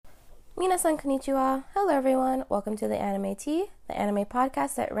Minasan konnichiwa. Hello everyone. Welcome to the Anime Tea, the anime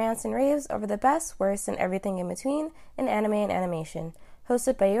podcast that rants and raves over the best, worst, and everything in between in anime and animation.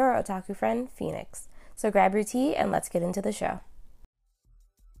 Hosted by your otaku friend, Phoenix. So grab your tea and let's get into the show.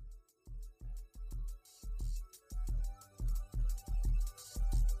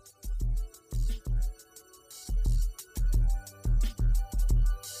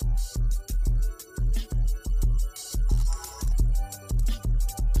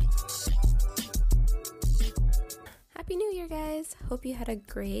 Happy New Year, guys! Hope you had a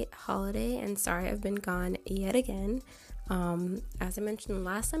great holiday, and sorry I've been gone yet again. As I mentioned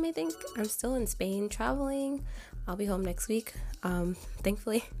last time, I think I'm still in Spain traveling. I'll be home next week.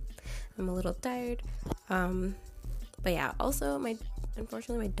 Thankfully, I'm a little tired. But yeah, also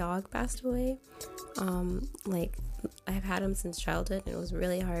unfortunately my dog passed away. I've had him since childhood, and it was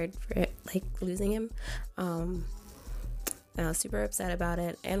really hard for losing him. And I was super upset about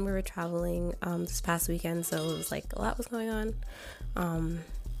it, and we were traveling this past weekend, so it was a lot was going on.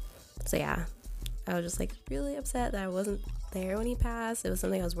 So yeah, I was just really upset that I wasn't there when he passed. It was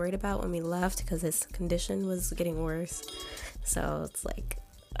something I was worried about when we left because his condition was getting worse. So it's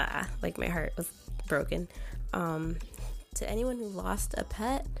my heart was broken. To anyone who lost a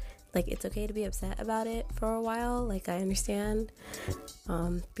pet, it's okay to be upset about it for a while. I understand.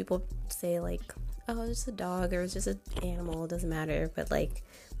 People say oh, it's just a dog or it's just an animal, it doesn't matter, but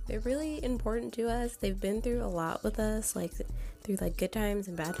they're really important to us. They've been through a lot with us, through good times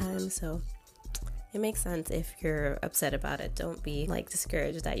and bad times, so it makes sense if you're upset about it. Don't be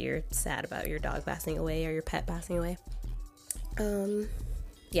discouraged that you're sad about your dog passing away or your pet passing away.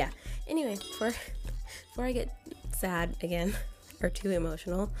 Yeah, anyway, before I get sad again or too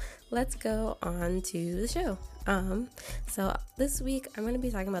emotional, let's go on to the show. So this week I'm going to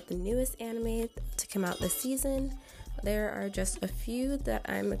be talking about the newest anime to come out this season. There are just a few that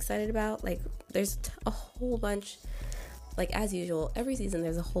I'm excited about. There's a whole bunch, as usual, every season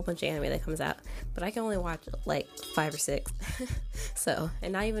there's a whole bunch of anime that comes out, but I can only watch 5 or 6. So,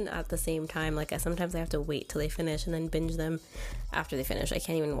 and not even at the same time. Sometimes I have to wait till they finish and then binge them after they finish. I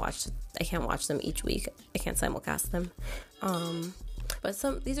can't watch them each week. I can't simulcast them. But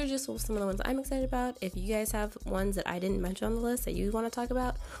these are just some of the ones I'm excited about. If you guys have ones that I didn't mention on the list that you want to talk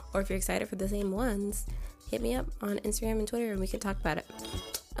about, or if you're excited for the same ones, hit me up on Instagram and Twitter and we can talk about it.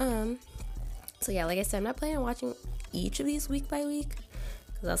 So yeah, like I said, I'm not planning on watching each of these week by week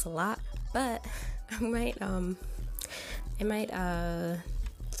because that's a lot, but I'm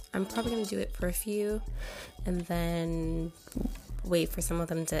probably gonna do it for a few and then wait for some of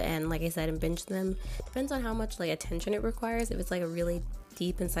them to end, like I said, and binge them. Depends on how much attention it requires. If it's a really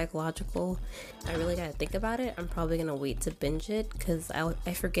deep and psychological, I really gotta think about it, I'm probably gonna wait to binge it because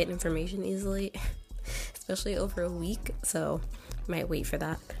I forget information easily, especially over a week, so I might wait for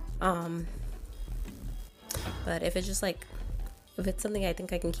that. But if it's just if it's something I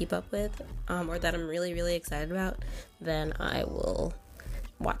think I can keep up with, or that I'm really, really excited about, then I will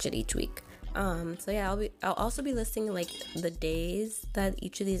watch it each week. So yeah, I'll also be listing the days that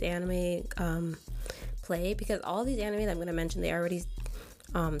each of these anime play, because all these anime that I'm gonna mention, they already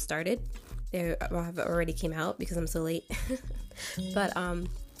started. They have already came out because I'm so late. But I'm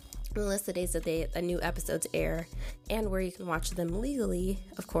gonna list the days that the new episodes air and where you can watch them legally,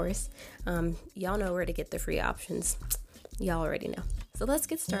 of course. Y'all know where to get the free options. Y'all already know. So let's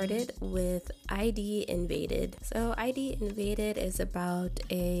get started with ID Invaded. So ID Invaded is about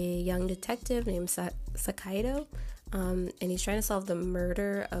a young detective named Sakaido, and he's trying to solve the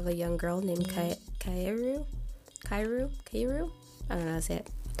murder of a young girl named Kaoru? I don't know how to say it.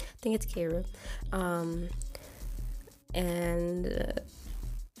 I think it's Kaoru.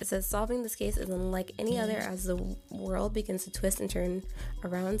 It says solving this case is unlike any other as the world begins to twist and turn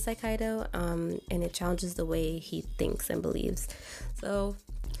around Sakaido, and it challenges the way he thinks and believes. So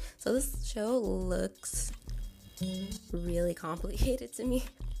this show looks really complicated to me.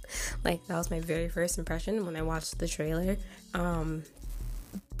 That was my very first impression when I watched the trailer.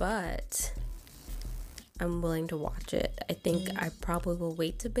 But I'm willing to watch it. I think I probably will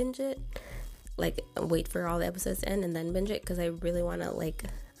wait to binge it. Wait for all the episodes to end and then binge it, because I really want to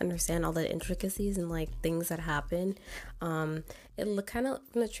understand all the intricacies and things that happen. It look kind of,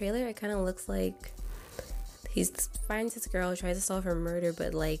 from the trailer, it kind of looks like he finds this girl, tries to solve her murder,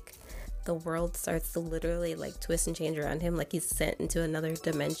 but the world starts to literally twist and change around him, he's sent into another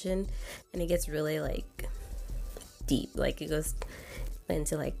dimension, and it gets really deep. It goes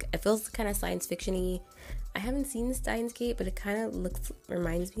into it feels kind of science fiction-y. I haven't seen Steins Gate, but it kind of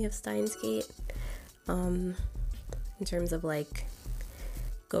reminds me of Steins Gate, in terms of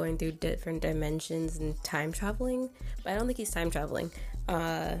going through different dimensions and time traveling. But I don't think he's time traveling.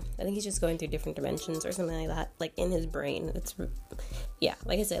 I think he's just going through different dimensions or something like that, like in his brain. It's, yeah,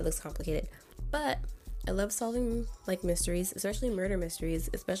 like I said, it looks complicated. But I love solving like mysteries, especially murder mysteries,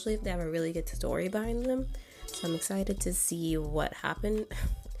 especially if they have a really good story behind them. So I'm excited to see what happened. And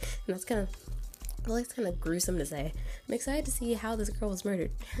that's kind of, well, it's kind of gruesome to say. I'm excited to see how this girl was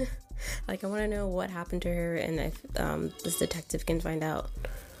murdered. Like, I want to know what happened to her, and if this detective can find out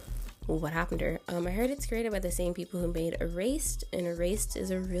what happened to her. I heard it's created by the same people who made Erased, and Erased is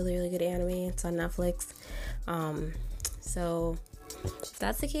a really, really good anime. It's on Netflix. So if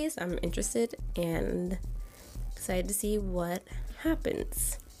that's the case, I'm interested and excited to see what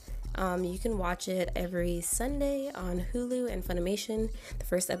happens. You can watch it every Sunday on Hulu and Funimation. The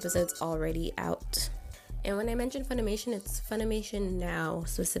first episode's already out. And when I mention Funimation, it's Funimation Now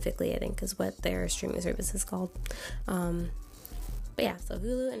specifically, I think, is what their streaming service is called. But yeah, so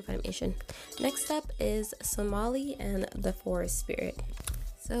Hulu and Funimation. Next up is Somali and the Forest Spirit.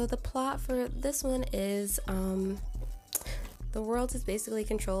 So the plot for this one is the world is basically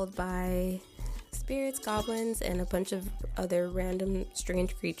controlled by spirits, goblins, and a bunch of other random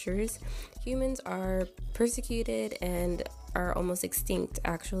strange creatures. Humans are persecuted and are almost extinct,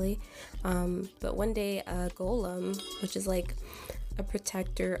 actually. But one day, a golem, which is like a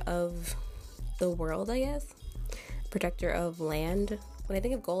protector of the world, I guess, protector of land. When I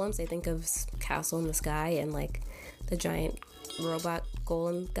think of golems, I think of Castle in the Sky and like the giant robot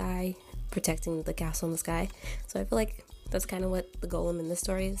golem guy protecting the castle in the sky. So I feel like that's kind of what the golem in this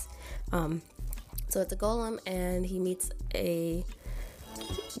story is. So it's a golem, and he meets a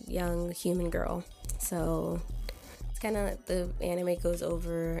young human girl. So it's kind of, the anime goes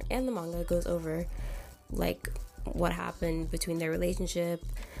over, and the manga goes over, like, what happened between their relationship,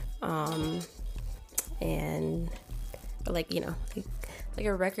 and, like, you know, like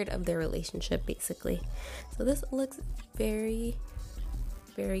a record of their relationship, basically. So this looks very,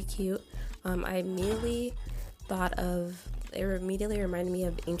 very cute. I immediately thought of, it immediately reminded me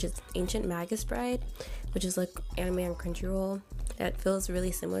of Ancient Magus Bride, which is like anime on Crunchyroll that feels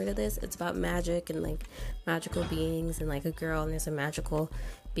really similar to this. It's about magic and like magical beings and like a girl and there's a magical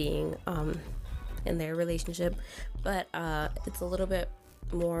being in their relationship, but it's a little bit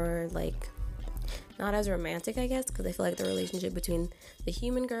more like not as romantic, I guess, because I feel like the relationship between the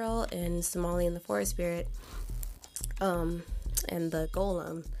human girl and Somali and the forest spirit and the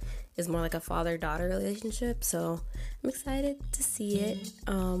golem is more like a father-daughter relationship. So I'm excited to see it.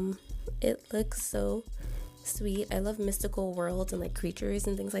 It looks so sweet. I love mystical worlds and like creatures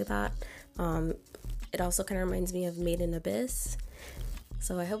and things like that. It also kind of reminds me of Made in Abyss.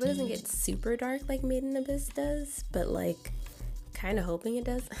 So I hope it doesn't get super dark like Made in Abyss does, but like kind of hoping it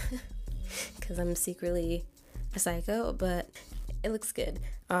does because I'm secretly a psycho, but it looks good.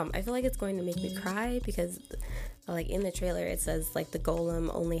 I feel like it's going to make me cry because like in the trailer it says like the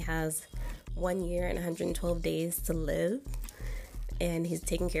golem only has 1 year and 112 days to live, and he's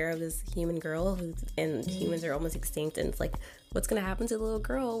taking care of this human girl and humans are almost extinct, and it's like, what's gonna happen to the little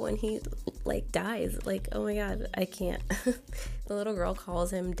girl when he like dies? Like, oh my god, I can't. The little girl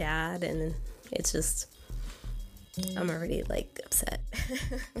calls him dad, and it's just, I'm already like upset.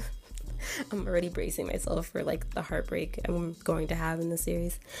 I'm already bracing myself for like the heartbreak I'm going to have in the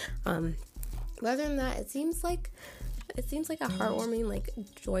series. But other than that, it seems like a heartwarming, like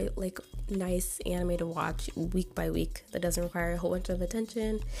joy, like nice anime to watch week by week that doesn't require a whole bunch of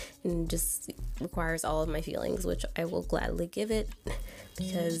attention and just requires all of my feelings, which I will gladly give it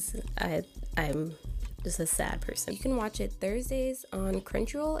because I'm just a sad person. You can watch it Thursdays on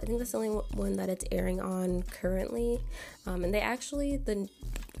Crunchyroll. I think that's the only one that it's airing on currently. And they actually, the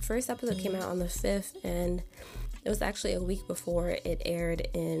first episode came out on the 5th, and it was actually a week before it aired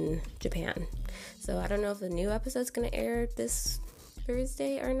in Japan. So I don't know if the new episode's gonna air this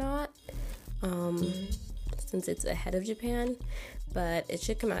Thursday or not, since it's ahead of Japan, but it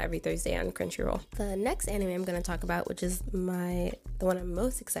should come out every Thursday on Crunchyroll. The next anime I'm gonna talk about, which is the one I'm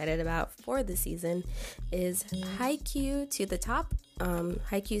most excited about for this season, is Haikyuu to the Top,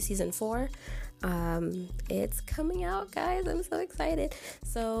 Haikyuu season 4. It's coming out, guys. I'm so excited.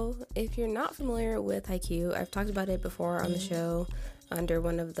 So if you're not familiar with Haikyuu, I've talked about it before on the show under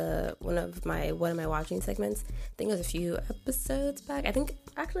one of my watching segments. I think it was a few episodes back. I think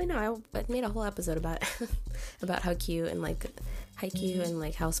actually no, I made a whole episode about about Haikyuu and like Haikyuu and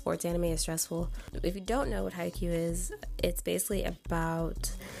like how sports anime is stressful. If you don't know what Haikyuu is, it's basically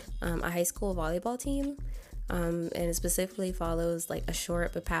about a high school volleyball team. And it specifically follows like a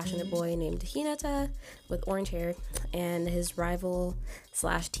short but passionate boy named Hinata with orange hair and his rival /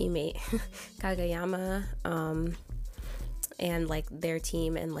 teammate Kagayama, and like their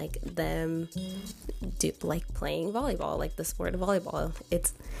team and like them do like playing volleyball, like the sport of volleyball.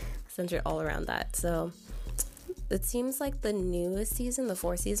 It's centered all around that. So it seems like the newest season, the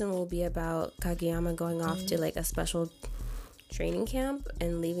 4th season, will be about Kageyama going off to like a special training camp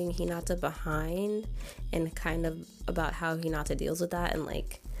and leaving Hinata behind, and kind of about how Hinata deals with that, and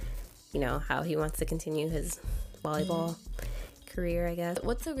like, you know, how he wants to continue his volleyball career, I guess.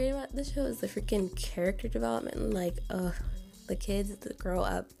 What's so great about this show is the freaking character development. Like, the kids that grow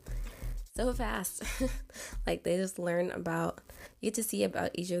up so fast. Like, they just learn about, you get to see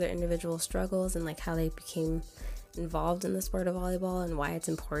about each of their individual struggles and like how they became involved in the sport of volleyball and why it's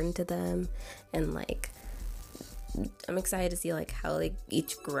important to them. And like, I'm excited to see like how they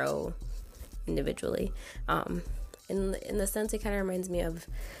each grow individually. In the sense, it kind of reminds me of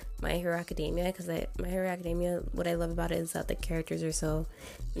My Hero Academia, because My Hero Academia, what I love about it is that the characters are so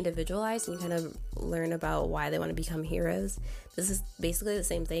individualized, and you kind of learn about why they want to become heroes. This is basically the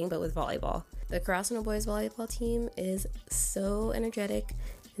same thing, but with volleyball. The Karasuno boys volleyball team is so energetic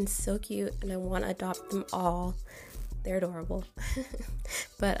and so cute, and I want to adopt them all. They're adorable.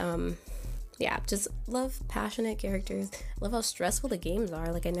 But yeah, just love passionate characters. Love how stressful the games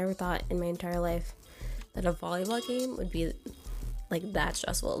are. Like, I never thought in my entire life that a volleyball game would be like that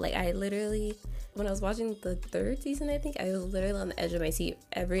stressful. Like, I literally, when I was watching the 3rd season, I think, I was literally on the edge of my seat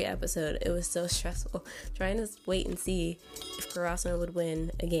every episode. It was so stressful trying to wait and see if Karasuno would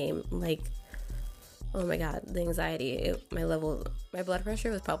win a game. Like, oh my god, the anxiety, my blood pressure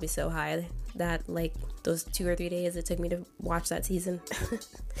was probably so high that like those 2 or 3 days it took me to watch that season.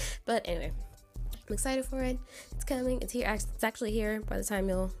 But anyway, I'm excited for it. It's coming. It's here. It's actually here by the time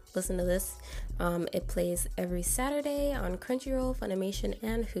you'll listen to this. It plays every Saturday on Crunchyroll, Funimation,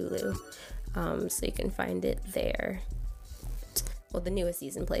 and Hulu. So you can find it there. Well, the newest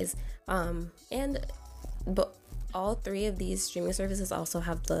season plays. But all 3 of these streaming services also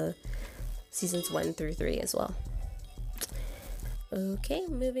have the seasons 1 through 3 as well. Okay,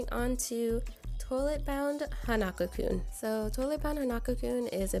 moving on to Toilet Bound Hanako-kun. So Toilet Bound Hanako-kun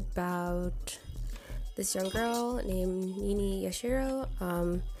is about this young girl named Nini Yashiro.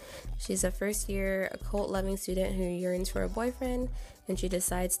 She's a first-year occult-loving student who yearns for a boyfriend, and she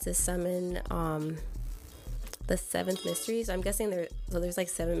decides to summon the 7th mystery. So I'm guessing there's like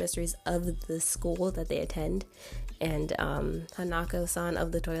 7 mysteries of the school that they attend, and Hanako-san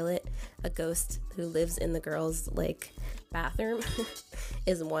of the toilet, a ghost who lives in the girls' like bathroom,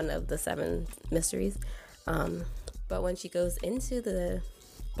 is one of the 7 mysteries. But when she goes into the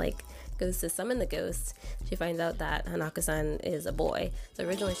goes to summon the ghost, she finds out that Hanako-san is a boy. So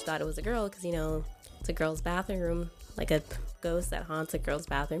originally she thought it was a girl because, you know, it's a girl's bathroom, like a ghost that haunts a girl's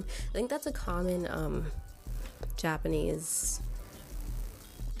bathroom. I think that's a common Japanese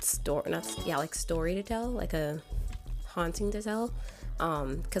story to tell, like a haunting to tell,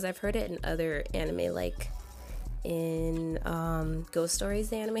 because I've heard it in other anime, like in Ghost Stories,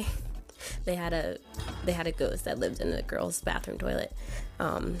 the anime. they had a ghost that lived in a girl's bathroom toilet,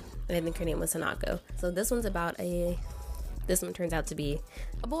 and I think her name was Hanako. So this one turns out to be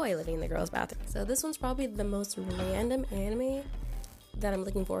a boy living in the girl's bathroom. So this one's probably the most random anime that I'm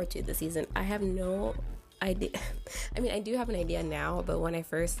looking forward to this season. I have no idea. I mean, I do have an idea now, but when I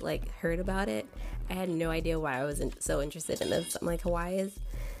first heard about it, I had no idea why I was so interested in this. I'm like, why is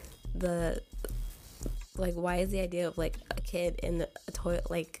the idea of a kid in a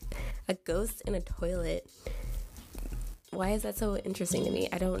toilet, like a ghost in a toilet, why is that so interesting to me?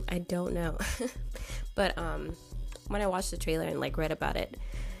 I don't know. But when I watched the trailer and read about it,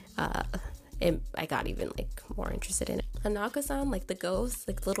 I got even more interested in it. Hanako-san, the ghost,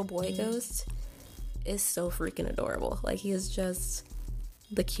 the little boy ghost, is so freaking adorable. He is just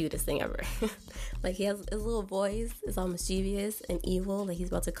the cutest thing ever. He has his little voice is all mischievous and evil, he's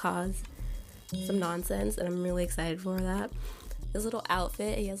about to cause some nonsense, and I'm really excited for that. His little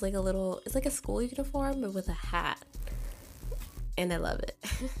outfit, he has it's like a school uniform but with a hat, and I love it.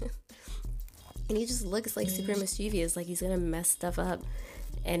 And he just looks super mischievous, he's gonna mess stuff up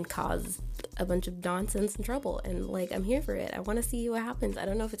and cause a bunch of nonsense and trouble, and I'm here for it. I want to see what happens. I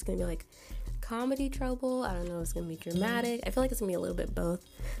don't know if it's gonna be comedy trouble. I don't know if it's gonna be dramatic. I feel like it's gonna be a little bit both.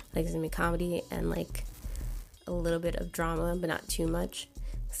 It's gonna be comedy and a little bit of drama, but not too much.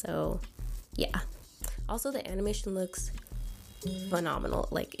 So yeah. Also, the animation looks phenomenal.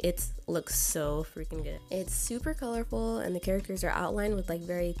 It looks so freaking good. It's super colorful, and the characters are outlined with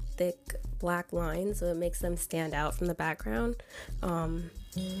very thick black lines, so it makes them stand out from the background. And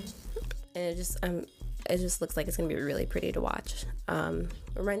it just looks like it's gonna be really pretty to watch. Kind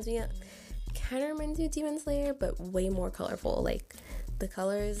of reminds me of Demon Slayer, but way more colorful. the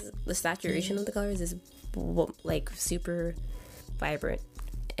colors, the saturation of the colors is like super vibrant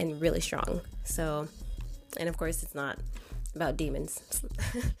and really strong. So, and of course it's not about demons.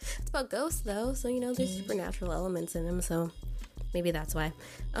 It's about ghosts though, so there's supernatural elements in them, so maybe that's why.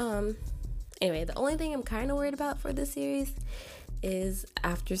 Anyway, the only thing I'm kind of worried about for this series is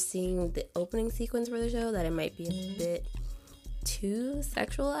after seeing the opening sequence for the show that it might be a bit too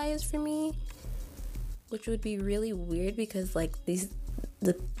sexualized for me, which would be really weird because like the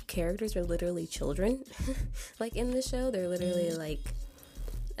characters are literally children. Like in the show they're literally like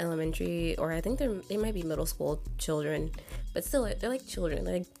elementary, or I think they might be middle school children, but still they're like children.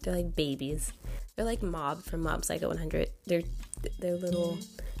 They're like babies. They're like Mob from Mob Psycho 100. They're little,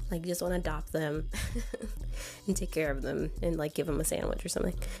 like, you just want to adopt them and take care of them and like give them a sandwich or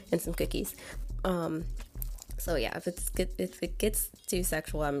something and some cookies. So yeah, if it gets too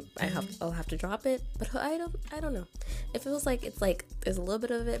sexual, I'll have to drop it. But I don't know. It feels like it's like there's a little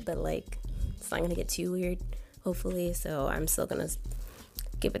bit of it, but like it's not gonna get too weird, hopefully. So I'm still gonna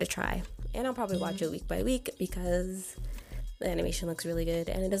give it a try, and I'll probably watch it week by week because the animation looks really good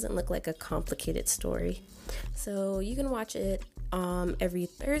and it doesn't look like a complicated story. So you can watch it every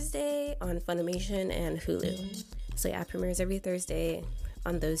Thursday on Funimation and Hulu. So yeah, it premieres every Thursday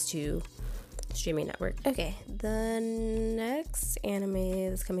on those two streaming networks. Okay, the next anime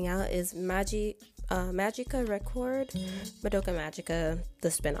that's coming out is Magica Record Madoka Magica, the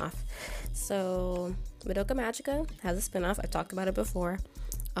spinoff. So Madoka Magica has a spinoff. I've talked about it before.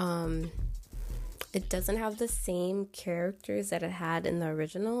 It doesn't have the same characters that it had in the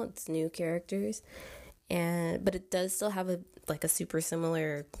original. It's new characters, but it does still have a super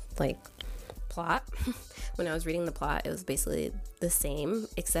similar like plot. When I was reading the plot, it was basically the same,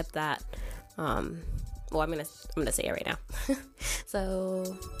 except that I'm gonna say it right now.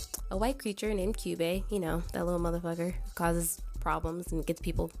 So a white creature named Kyubey, that little motherfucker who causes problems and gets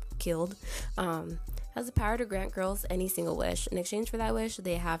people killed, has the power to grant girls any single wish. In exchange for that wish,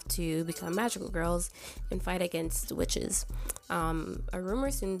 they have to become magical girls and fight against witches. A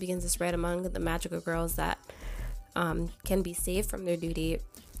rumor soon begins to spread among the magical girls that can be saved from their duty.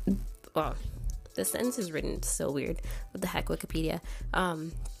 Well, the sentence is written so weird. What the heck, Wikipedia?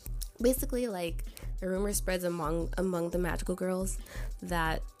 Basically, like, a rumor spreads among the magical girls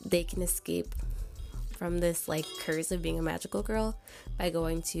that they can escape from this like curse of being a magical girl by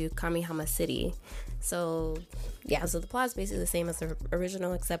going to Kamihama City. So yeah, so the plot is basically the same as the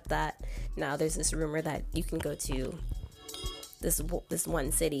original, except that now there's this rumor that you can go to this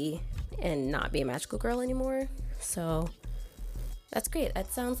one city and not be a magical girl anymore. So that's great.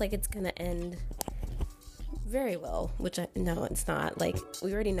 That sounds like it's gonna end very well, which no, it's not. Like,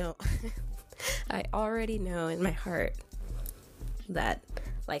 we already know. I already know in my heart that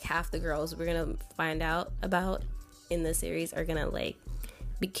like half the girls we're gonna find out about in the series are gonna like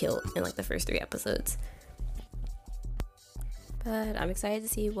be killed in like the first 3 episodes. But I'm excited to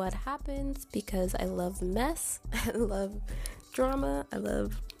see what happens because I love mess. I love drama. I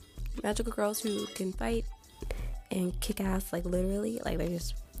love magical girls who can fight and kick ass, like literally, like they're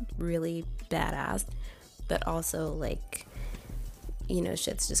just really badass, but also like,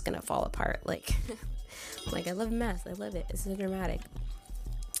 shit's just gonna fall apart. Like like I love mess. I love it. It's so dramatic.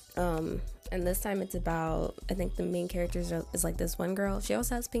 And this time it's about, I think the main character is like this one girl. She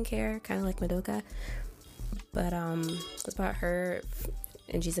also has pink hair, kind of like Madoka, but it's about her,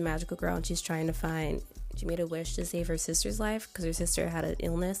 and she's a magical girl, and she's trying to she made a wish to save her sister's life because her sister had an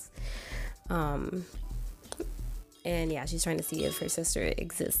illness, and yeah, she's trying to see if her sister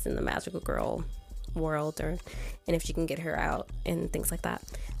exists in the magical girl world, and if she can get her out and things like that.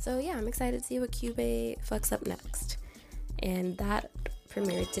 So yeah, I'm excited to see what Kyubey fucks up next. And that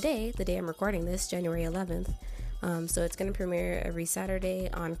premiered today, the day I'm recording this, January 11th. So it's going to premiere every Saturday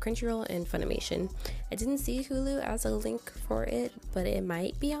on Crunchyroll and Funimation. I didn't see Hulu as a link for it, but it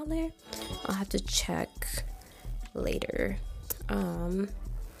might be on there. I'll have to check later. But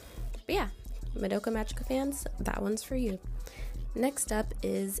yeah, Madoka Magica fans, that one's for you. Next up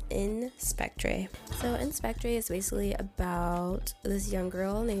is In Spectre. So In Spectre is basically about this young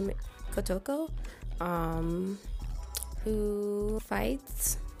girl named Kotoko, who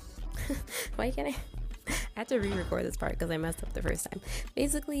fights. Why can't I had to re-record this part because I messed up the first time.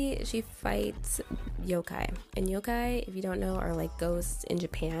 Basically, she fights yokai. And yokai, if you don't know, are like ghosts in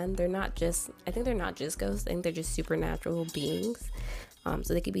Japan. I think they're not just ghosts. I think they're just supernatural beings.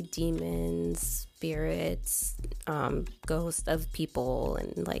 So they could be demons, spirits, ghosts of people,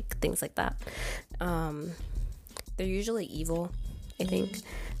 and like things like that. They're usually evil, I think,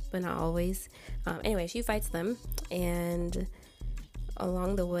 but not always. Anyway, she fights them, and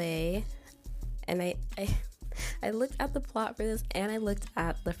along the way, and I I looked at the plot for this and I looked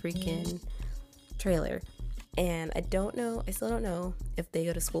at the freaking trailer, and I still don't know if they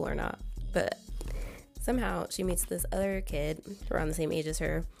go to school or not, but somehow she meets this other kid around the same age as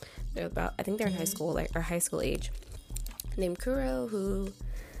her. I think they're in high school, or high school age, named Kuro, who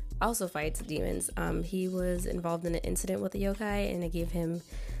also fights demons. He was involved in an incident with the yokai, and it gave him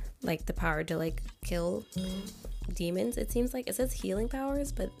like the power to like kill demons. It seems like it says healing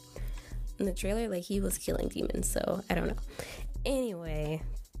powers, but in the trailer, like, he was killing demons, so I don't know. Anyway,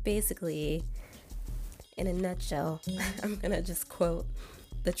 basically, in a nutshell, I'm gonna just quote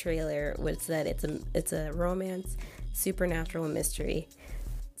the trailer, which said it's a romance, supernatural mystery.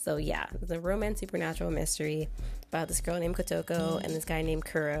 So yeah, it's a romance, supernatural mystery about this girl named Kotoko and this guy named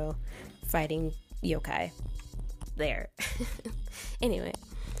Kuro fighting yokai. There. Anyway,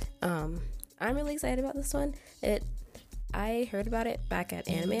 I'm really excited about this one. I heard about it back at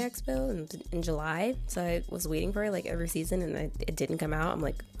Anime Expo in July, so I was waiting for it like every season, and it didn't come out. I'm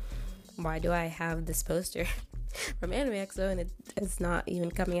like, why do I have this poster from Anime Expo and it's not even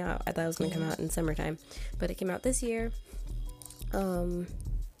coming out? I thought it was going to come out in summertime, but it came out this year, and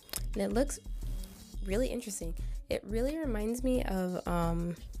it looks really interesting. It really reminds me of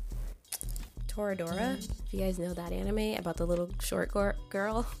Toradora, if you guys know that anime about the little short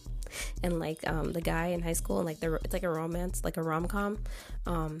girl and like the guy in high school, and like it's like a romance, like a rom-com.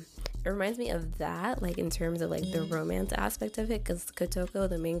 It reminds me of that, like in terms of like the romance aspect of it, because Kotoko,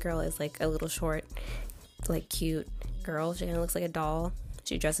 the main girl, is like a little short, like cute girl. She kind of looks like a doll.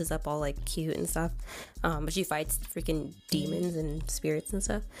 She dresses up all like cute and stuff, but she fights freaking demons and spirits and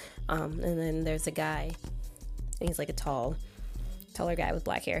stuff. And then there's a guy, and he's like a taller guy with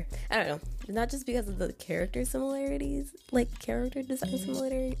black hair. I don't know, not just because of the character similarities, like character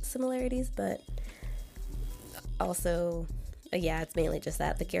design similarities, but also, yeah, it's mainly just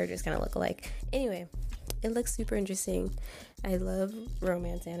that the characters kind of look alike. Anyway, it looks super interesting. I love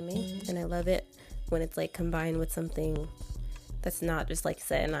romance anime, and I love it when it's like combined with something that's not just like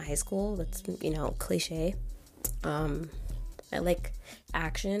set in a high school, that's, you know, cliche. I like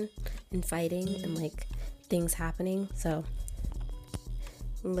action and fighting and like things happening, so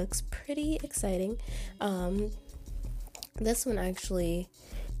looks pretty exciting. This one actually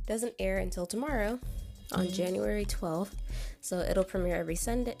doesn't air until tomorrow on January 12th, so it'll premiere every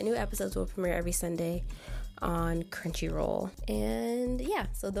Sunday. New episodes will premiere every Sunday on Crunchyroll. And yeah,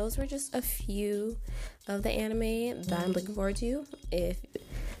 so those were just a few of the anime that I'm looking forward to. If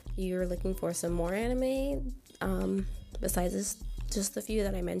you're looking for some more anime besides this, just the few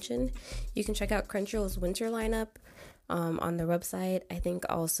that I mentioned, you can check out Crunchyroll's winter lineup on their website. I think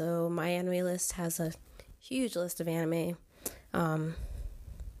also My Anime List has a huge list of anime.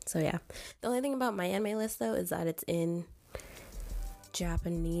 So yeah, the only thing about My Anime List though is that it's in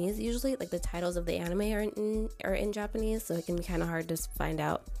Japanese usually. Like the titles of the anime are in Japanese, so it can be kind of hard to find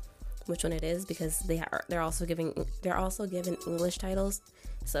out which one it is, because they're also given English titles.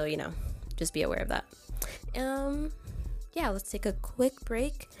 So, you know, just be aware of that. Yeah, let's take a quick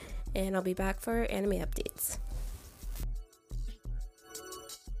break, and I'll be back for anime updates.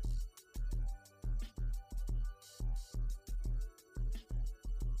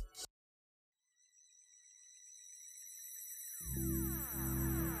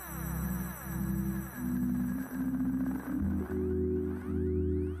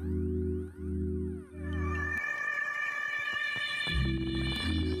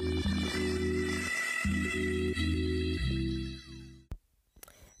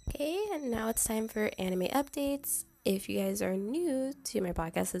 And now it's time for anime updates. If you guys are new to my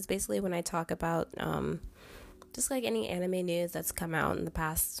podcast, it's basically when I talk about just like any anime news that's come out in the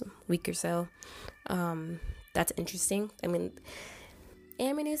past week or so. That's interesting. I mean,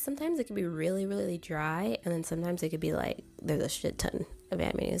 anime news, sometimes it can be really, really dry, and then sometimes it could be like there's a shit ton of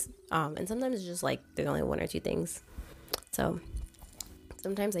anime news. And sometimes it's just like there's only one or two things. So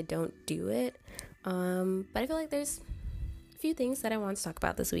sometimes I don't do it. But I feel like there's few things that I want to talk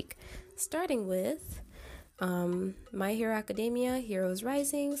about this week, starting with My Hero Academia Heroes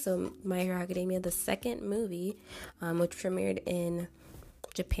Rising. So My Hero Academia, the second movie, which premiered in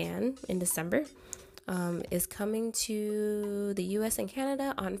Japan in December, is coming to the US and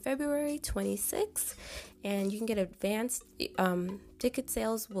Canada on February 26th, and you can get advanced ticket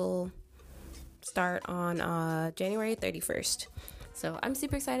sales will start on January 31st. So I'm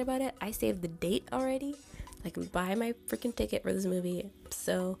super excited about it. I saved the date already. I can buy my freaking ticket for this movie. I'm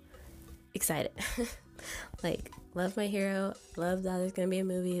so excited. Like, love My Hero. Love that there's gonna be a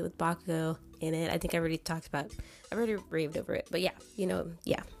movie with Bakugo in it. I think I already raved over it. But yeah, you know,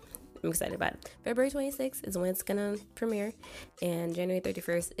 yeah. I'm excited about it. February 26th is when it's gonna premiere, and January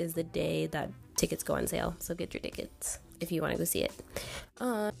 31st is the day that tickets go on sale. So get your tickets if you want to go see it.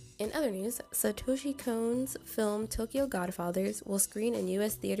 In other news, Satoshi Kon's film Tokyo Godfathers will screen in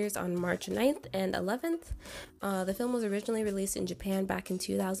U.S. theaters on March 9th and 11th. The film was originally released in Japan back in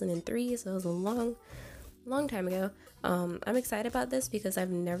 2003, so it was a long time ago. I'm excited about this because I've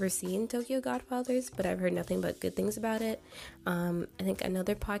never seen Tokyo Godfathers, but I've heard nothing but good things about it. I think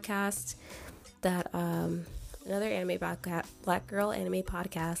another podcast that another anime podcast, Black Girl Anime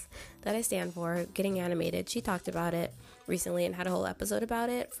Podcast that I stand for, Getting Animated, she talked about it recently and had a whole episode about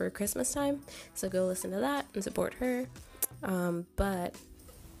it for Christmas time, so go listen to that and support her. But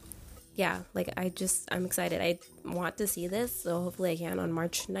yeah, like I'm excited. I want to see this, so hopefully I can on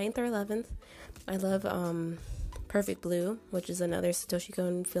March 9th or 11th. I love Perfect Blue, which is another Satoshi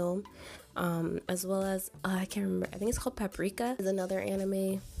Kon film, as well as I can't remember, I think it's called Paprika, is another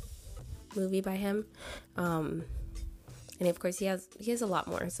anime movie by him. And of course he has a lot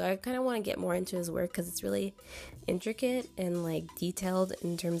more, so I kind of want to get more into his work because it's really intricate and like detailed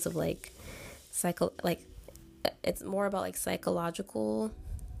in terms of like it's more about like psychological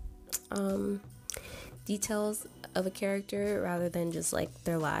details of a character rather than just like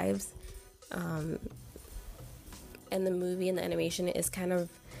their lives. And the movie and the animation is kind of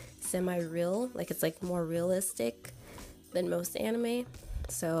semi-real, like it's like more realistic than most anime,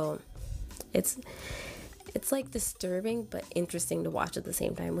 so it's like disturbing but interesting to watch at the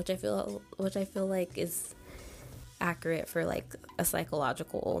same time, which I feel like is accurate for like a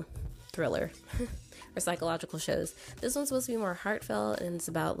psychological thriller or psychological shows. This one's supposed to be more heartfelt, and it's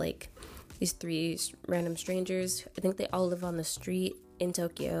about like these three random strangers. I think they all live on the street in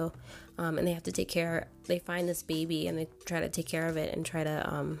Tokyo, and they find this baby and they try to take care of it and try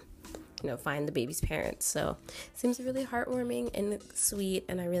to find the baby's parents. So it seems really heartwarming and sweet,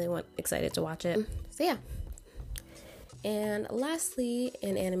 and I really excited to watch it. So yeah. And lastly,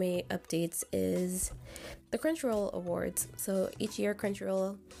 in anime updates is the Crunchyroll Awards. So each year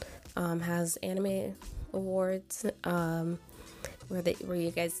Crunchyroll has anime awards where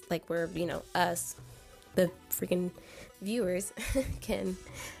you guys, like, where us, the freaking viewers, can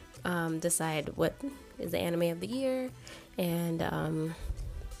decide what is the anime of the year and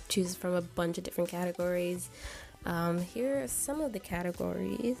choose from a bunch of different categories. Here are some of the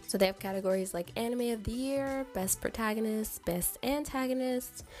categories. So they have categories like Anime of the Year, Best Protagonist, Best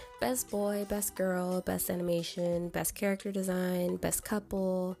Antagonist, Best Boy, Best Girl, Best Animation, Best Character Design, Best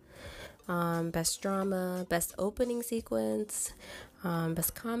Couple, Best Drama, Best Opening Sequence,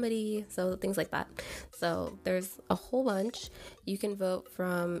 Best Comedy, so things like that. So there's a whole bunch. You can vote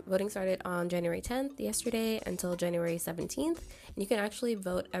from, voting started on January 10th, yesterday, until January 17th, and you can actually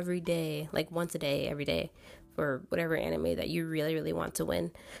vote every day, like once a day, every day, for whatever anime that you really, really want to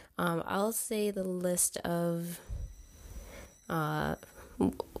win. I'll say the list of the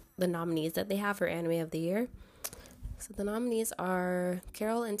nominees that they have for Anime of the Year. So the nominees are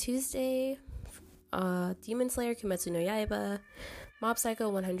Carol and Tuesday, Demon Slayer Kimetsu no Yaiba, Mob Psycho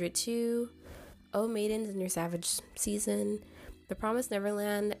 102, Oh Maidens in Your Savage Season, The Promised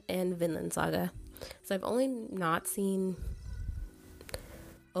Neverland, and Vinland Saga. So I've only not seen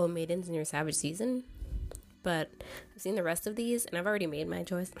Oh Maidens in Your Savage Season, but I've seen the rest of these, and I've already made my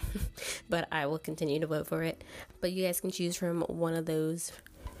choice, but I will continue to vote for it. But you guys can choose from one of those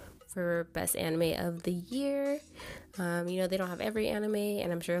for Best Anime of the Year. They don't have every anime,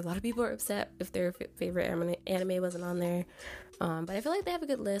 and I'm sure a lot of people are upset if their favorite anime wasn't on there. But I feel like they have a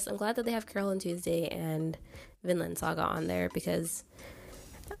good list. I'm glad that they have Carol and Tuesday and Vinland Saga on there, because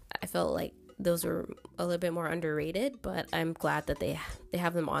I felt like those were a little bit more underrated, but I'm glad that they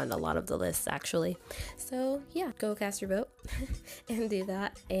have them on a lot of the lists, actually. So yeah, go cast your vote and do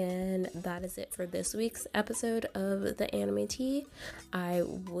that. And that is it for this week's episode of the Anime Tea. I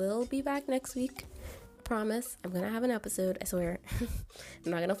will be back next week. I promise. I'm gonna have an episode, I swear.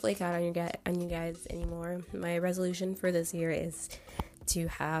 I'm not gonna flake out on you guys anymore. My resolution for this year is to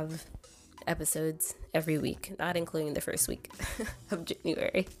have episodes every week, not including the first week of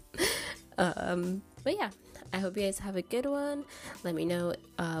January. But yeah, I hope you guys have a good one. Let me know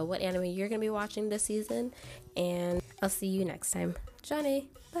what anime you're gonna be watching this season, and I'll see you next time. Johnny,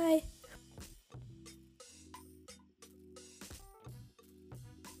 bye.